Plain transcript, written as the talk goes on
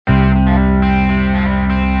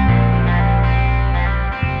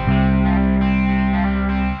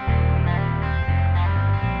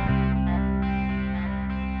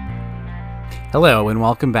Hello and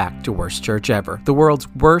welcome back to Worst Church Ever, the world's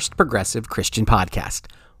worst progressive Christian podcast.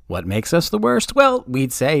 What makes us the worst? Well,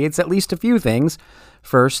 we'd say it's at least a few things.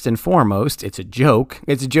 First and foremost, it's a joke.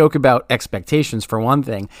 It's a joke about expectations, for one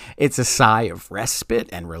thing. It's a sigh of respite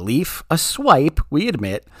and relief, a swipe, we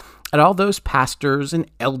admit, at all those pastors and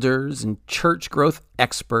elders and church growth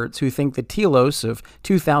experts who think the telos of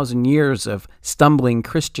 2,000 years of stumbling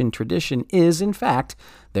Christian tradition is, in fact,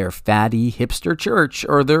 their fatty hipster church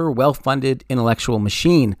or their well-funded intellectual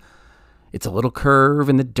machine. It's a little curve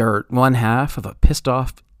in the dirt, one half of a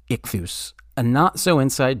pissed-off ichthus, a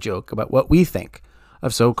not-so-inside joke about what we think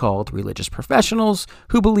of so-called religious professionals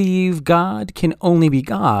who believe God can only be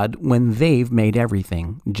God when they've made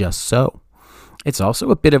everything just so. It's also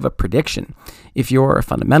a bit of a prediction. If you're a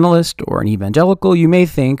fundamentalist or an evangelical, you may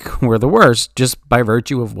think we're the worst just by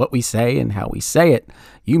virtue of what we say and how we say it.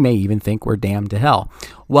 You may even think we're damned to hell.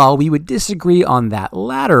 While we would disagree on that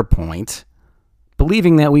latter point,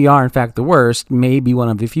 believing that we are in fact the worst may be one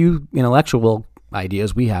of the few intellectual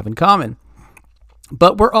ideas we have in common.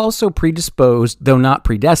 But we're also predisposed, though not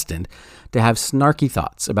predestined, to have snarky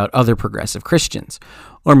thoughts about other progressive Christians.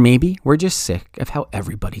 Or maybe we're just sick of how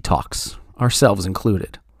everybody talks, ourselves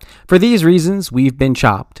included. For these reasons, we've been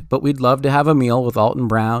chopped, but we'd love to have a meal with Alton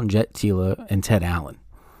Brown, Jet Tila, and Ted Allen.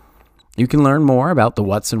 You can learn more about the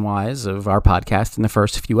whats and whys of our podcast in the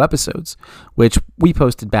first few episodes, which we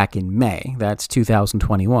posted back in May. That's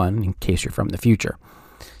 2021, in case you're from the future.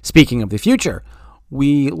 Speaking of the future,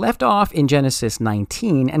 we left off in Genesis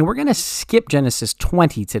 19, and we're going to skip Genesis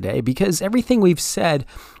 20 today because everything we've said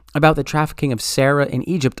about the trafficking of Sarah in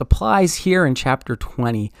Egypt applies here in chapter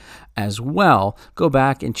 20 as well. Go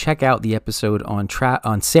back and check out the episode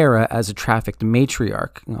on Sarah as a trafficked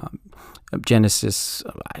matriarch, Genesis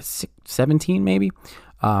 17 maybe?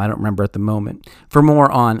 I don't remember at the moment, for more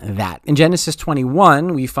on that. In Genesis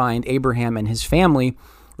 21, we find Abraham and his family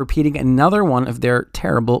repeating another one of their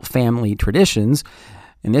terrible family traditions,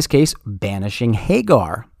 in this case, banishing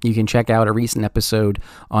Hagar. You can check out a recent episode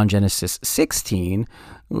on Genesis 16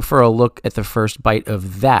 for a look at the first bite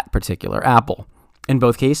of that particular apple. In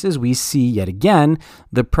both cases, we see yet again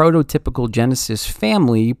the prototypical Genesis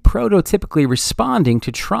family prototypically responding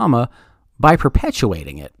to trauma by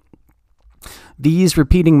perpetuating it. These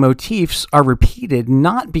repeating motifs are repeated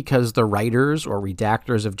not because the writers or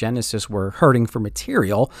redactors of Genesis were hurting for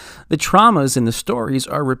material. The traumas in the stories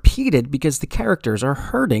are repeated because the characters are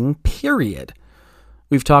hurting, period.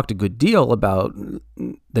 We've talked a good deal about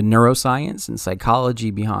the neuroscience and psychology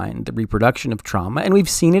behind the reproduction of trauma, and we've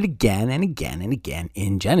seen it again and again and again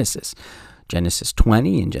in Genesis. Genesis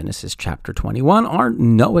 20 and Genesis chapter 21 are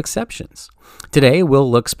no exceptions. Today,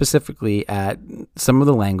 we'll look specifically at some of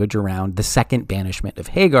the language around the second banishment of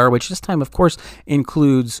Hagar, which this time, of course,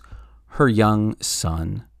 includes her young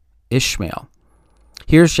son, Ishmael.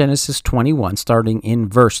 Here's Genesis 21, starting in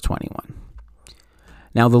verse 21.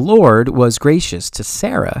 Now the Lord was gracious to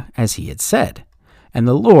Sarah, as he had said, and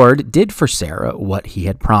the Lord did for Sarah what he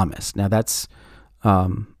had promised. Now that's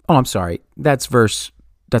verse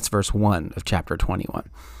 1 of chapter 21.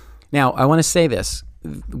 Now, I want to say this.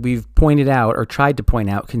 We've pointed out, or tried to point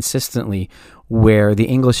out consistently, where the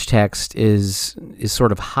English text is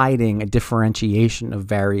sort of hiding a differentiation of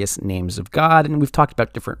various names of God, and we've talked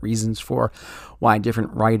about different reasons for why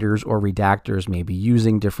different writers or redactors may be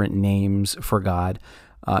using different names for God.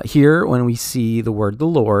 Here, when we see the word the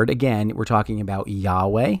Lord, again, we're talking about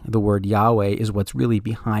Yahweh. The word Yahweh is what's really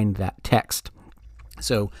behind that text.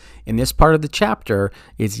 So in this part of the chapter,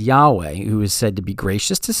 it's Yahweh who is said to be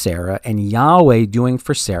gracious to Sarah, and Yahweh doing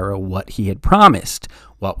for Sarah what he had promised.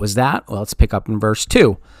 What was that? Well, let's pick up in verse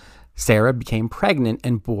 2. Sarah became pregnant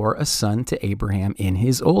and bore a son to Abraham in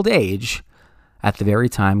his old age at the very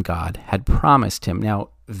time God had promised him. Now,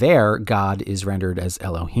 there, God is rendered as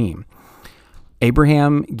Elohim.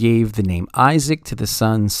 Abraham gave the name Isaac to the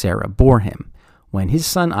son Sarah bore him. When his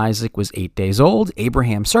son Isaac was 8 days old,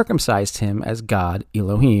 Abraham circumcised him as God,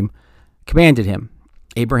 Elohim, commanded him.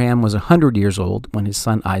 Abraham was 100 years old when his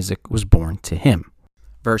son Isaac was born to him.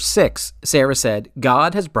 Verse 6, Sarah said,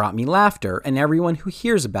 God has brought me laughter, and everyone who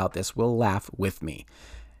hears about this will laugh with me.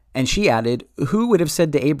 And she added, who would have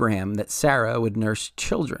said to Abraham that Sarah would nurse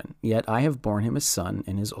children? Yet I have borne him a son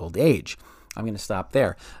in his old age. I'm going to stop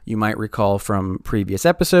there. You might recall from previous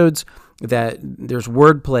episodes that there's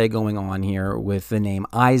wordplay going on here with the name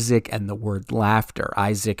Isaac and the word laughter.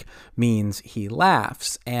 Isaac means he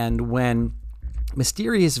laughs. And when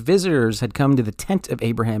mysterious visitors had come to the tent of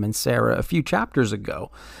Abraham and Sarah a few chapters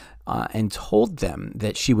ago and told them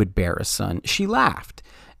that she would bear a son, she laughed.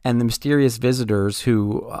 And the mysterious visitors,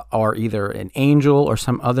 who are either an angel or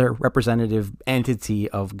some other representative entity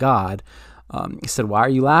of God, He said, "Why are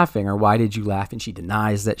you laughing?" or "Why did you laugh?" And she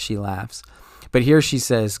denies that she laughs. But here she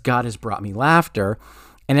says, "God has brought me laughter,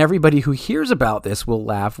 and everybody who hears about this will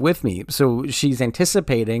laugh with me." So she's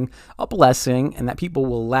anticipating a blessing and that people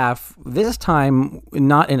will laugh, this time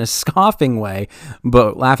not in a scoffing way,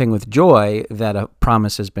 but laughing with joy that a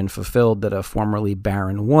promise has been fulfilled, that a formerly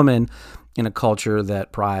barren woman in a culture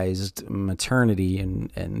that prized maternity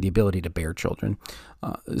and the ability to bear children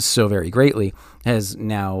so very greatly has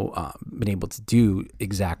now been able to do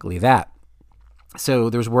exactly that. So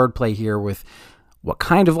there's wordplay here with what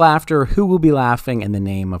kind of laughter, who will be laughing, and the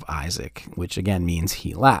name of Isaac, which again means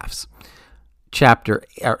he laughs.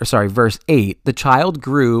 Verse 8, the child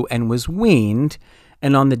grew and was weaned,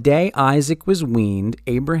 and on the day Isaac was weaned,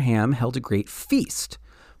 Abraham held a great feast.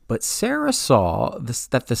 But Sarah saw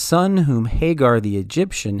that the son whom Hagar the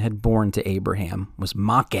Egyptian had borne to Abraham was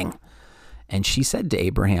mocking. And she said to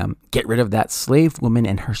Abraham, "Get rid of that slave woman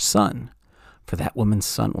and her son, for that woman's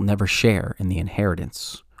son will never share in the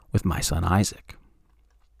inheritance with my son Isaac."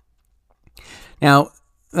 Now,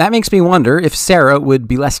 that makes me wonder if Sarah would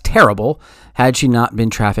be less terrible had she not been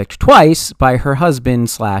trafficked twice by her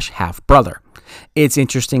husband/half-brother. It's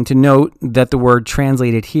interesting to note that the word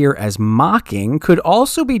translated here as mocking could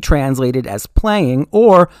also be translated as playing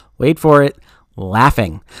or, wait for it,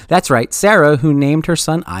 laughing. That's right, Sarah, who named her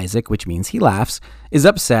son Isaac, which means he laughs, is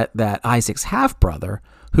upset that Isaac's half-brother,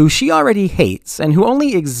 who she already hates and who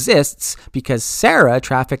only exists because Sarah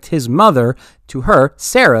trafficked his mother to her,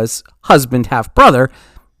 Sarah's husband half-brother,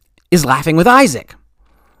 is laughing with Isaac.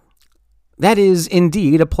 That is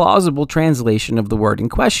indeed a plausible translation of the word in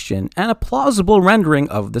question and a plausible rendering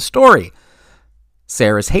of the story.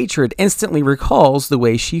 Sarah's hatred instantly recalls the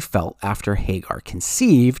way she felt after Hagar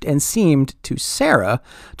conceived and seemed to Sarah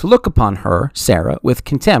to look upon her, Sarah, with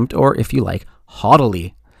contempt or, if you like,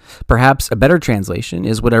 haughtily. Perhaps a better translation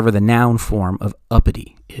is whatever the noun form of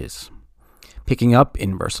uppity is. Picking up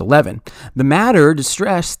in verse 11, the matter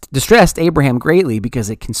distressed Abraham greatly because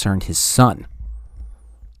it concerned his son.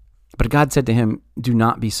 But God said to him, "Do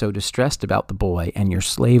not be so distressed about the boy and your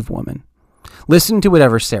slave woman. Listen to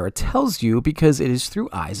whatever Sarah tells you, because it is through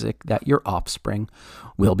Isaac that your offspring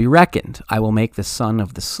will be reckoned. I will make the son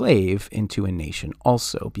of the slave into a nation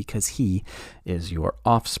also, because he is your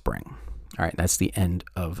offspring." All right, that's the end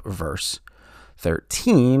of verse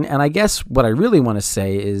 13. And I guess what I really want to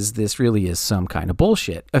say is this really is some kind of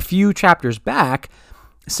bullshit. A few chapters back,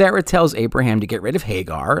 Sarah tells Abraham to get rid of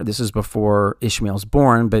Hagar. This is before Ishmael's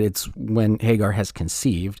born, but it's when Hagar has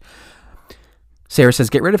conceived. Sarah says,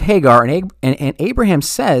 "Get rid of Hagar," and Abraham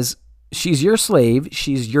says, "She's your slave,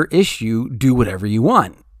 she's your issue, do whatever you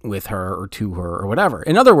want with her or to her or whatever."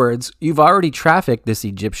 In other words, you've already trafficked this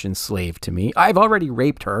Egyptian slave to me. I've already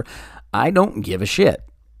raped her. I don't give a shit.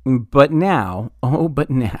 But now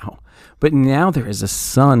there is a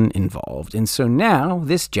son involved, and so now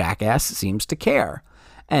this jackass seems to care.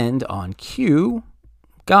 And on cue,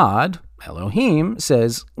 God, Elohim,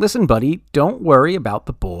 says, "Listen, buddy, don't worry about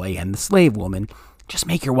the boy and the slave woman. Just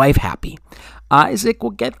make your wife happy. Isaac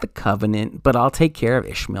will get the covenant, but I'll take care of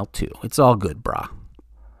Ishmael too. It's all good, brah."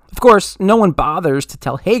 Of course, no one bothers to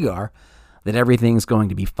tell Hagar that everything's going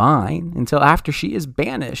to be fine until after she is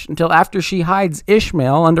banished, until after she hides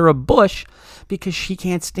Ishmael under a bush because she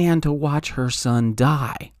can't stand to watch her son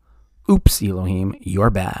die. Oops, Elohim, you're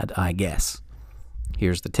bad, I guess.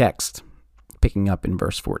 Here's the text, picking up in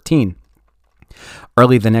verse 14.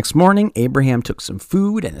 Early the next morning, Abraham took some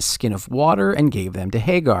food and a skin of water and gave them to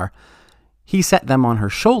Hagar. He set them on her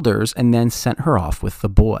shoulders and then sent her off with the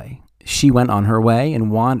boy. She went on her way and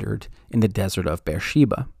wandered in the desert of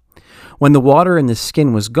Beersheba. When the water in the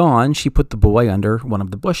skin was gone, she put the boy under one of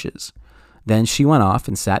the bushes. Then she went off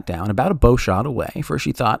and sat down about a bowshot away, for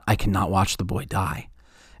she thought, "I cannot watch the boy die."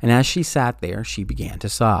 And as she sat there, she began to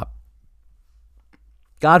sob.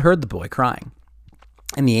 God heard the boy crying,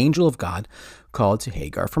 and the angel of God called to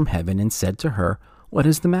Hagar from heaven and said to her, "What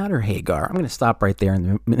is the matter, Hagar?" I'm going to stop right there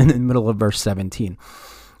in the middle of verse 17.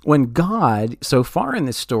 When God, so far in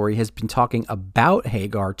this story, has been talking about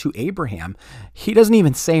Hagar to Abraham, he doesn't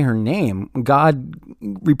even say her name. God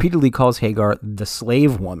repeatedly calls Hagar the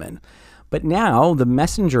slave woman. But now the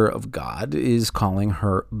messenger of God is calling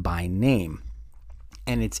her by name.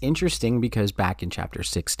 And it's interesting because back in chapter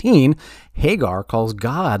 16, Hagar calls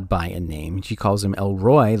God by a name. She calls him El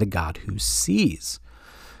Roi, the God who sees.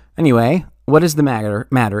 Anyway, what is the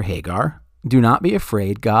matter, Hagar? Do not be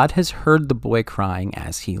afraid. God has heard the boy crying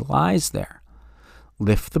as he lies there.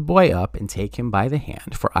 Lift the boy up and take him by the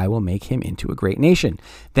hand, for I will make him into a great nation.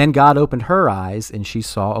 Then God opened her eyes, and she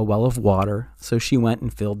saw a well of water. So she went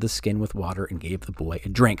and filled the skin with water and gave the boy a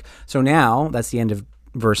drink. So now, that's the end of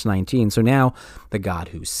Verse 19, so now the God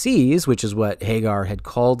who sees, which is what Hagar had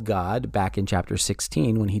called God back in chapter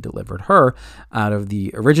 16 when he delivered her out of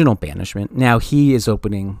the original banishment, now he is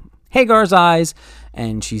opening Hagar's eyes,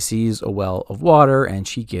 and she sees a well of water, and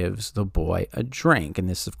she gives the boy a drink. And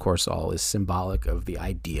this, of course, all is symbolic of the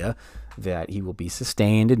idea that he will be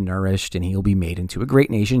sustained and nourished, and he will be made into a great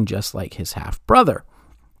nation just like his half-brother.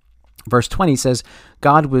 Verse 20 says,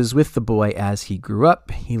 God was with the boy as he grew up.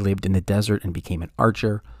 He lived in the desert and became an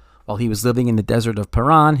archer. While he was living in the desert of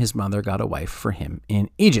Paran, his mother got a wife for him in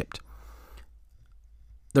Egypt.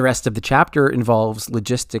 The rest of the chapter involves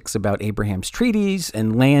logistics about Abraham's treaties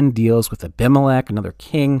and land deals with Abimelech, another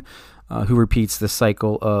king, who repeats the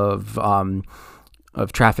cycle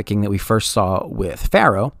of trafficking that we first saw with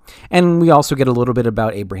Pharaoh. And we also get a little bit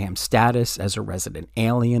about Abraham's status as a resident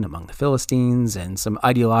alien among the Philistines and some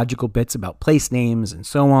ideological bits about place names and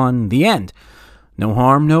so on. The end. No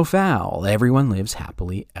harm, no foul. Everyone lives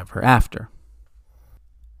happily ever after.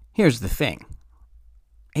 Here's the thing.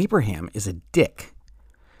 Abraham is a dick.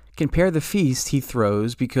 Compare the feast he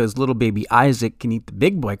throws because little baby Isaac can eat the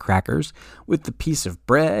big boy crackers with the piece of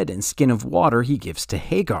bread and skin of water he gives to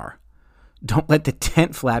Hagar. Don't let the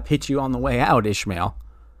tent flap hit you on the way out, Ishmael.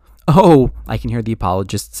 Oh, I can hear the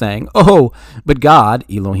apologists saying, oh, but God,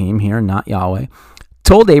 Elohim here, not Yahweh,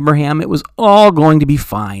 told Abraham it was all going to be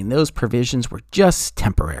fine. Those provisions were just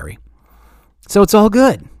temporary. So it's all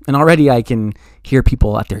good. And already I can hear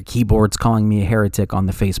people at their keyboards calling me a heretic on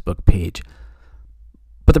the Facebook page.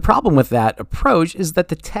 But the problem with that approach is that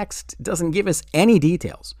the text doesn't give us any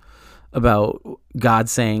details about God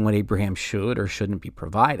saying what Abraham should or shouldn't be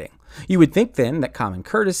providing. You would think then that common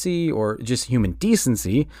courtesy or just human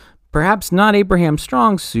decency, perhaps not Abraham's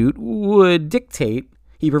strong suit, would dictate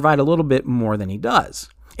he provide a little bit more than he does.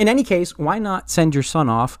 In any case, why not send your son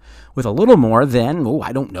off with a little more than,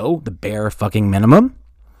 the bare fucking minimum?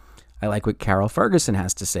 I like what Carol Ferguson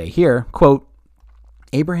has to say here. Quote,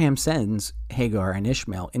 Abraham sends Hagar and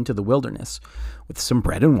Ishmael into the wilderness with some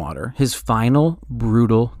bread and water, his final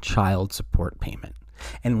brutal child support payment,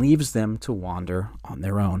 and leaves them to wander on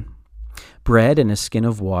their own. Bread and a skin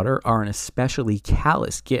of water are an especially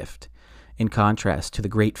callous gift, in contrast to the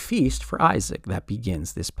great feast for Isaac that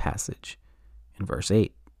begins this passage. In verse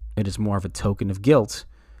 8, it is more of a token of guilt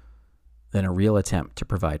than a real attempt to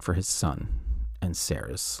provide for his son and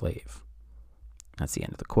Sarah's slave. That's the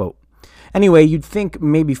end of the quote. Anyway, you'd think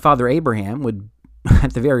maybe Father Abraham would,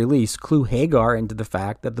 at the very least, clue Hagar into the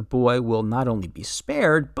fact that the boy will not only be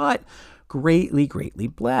spared, but greatly, greatly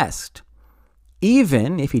blessed.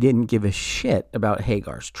 Even if he didn't give a shit about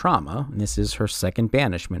Hagar's trauma, and this is her second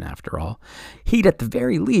banishment after all, he'd at the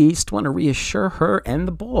very least want to reassure her and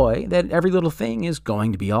the boy that every little thing is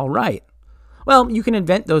going to be all right. Well, you can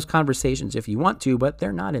invent those conversations if you want to, but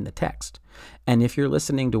they're not in the text. And if you're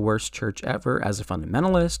listening to Worst Church Ever as a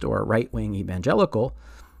fundamentalist or a right-wing evangelical,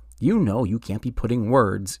 you know you can't be putting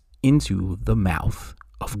words into the mouth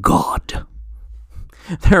of God.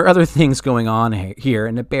 There are other things going on here,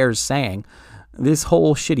 and it bears saying, this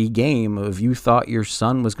whole shitty game of you thought your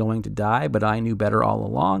son was going to die, but I knew better all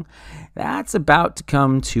along, that's about to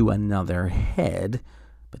come to another head,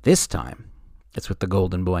 but this time it's with the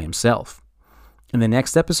golden boy himself. In the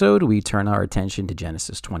next episode, we turn our attention to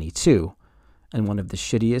Genesis 22 and one of the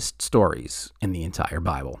shittiest stories in the entire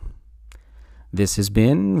Bible. This has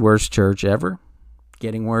been Worst Church Ever,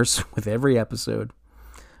 getting worse with every episode,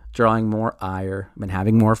 drawing more ire and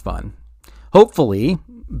having more fun. Hopefully,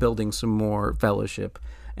 building some more fellowship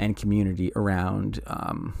and community around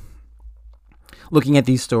looking at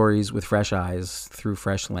these stories with fresh eyes through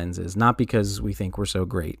fresh lenses, not because we think we're so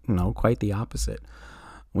great. No, quite the opposite.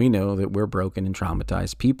 We know that we're broken and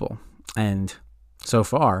traumatized people. And so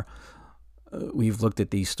far, we've looked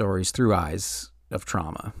at these stories through eyes of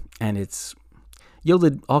trauma, and it's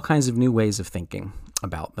yielded all kinds of new ways of thinking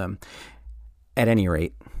about them. At any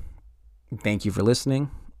rate, thank you for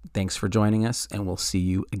listening. Thanks for joining us, and we'll see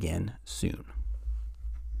you again soon.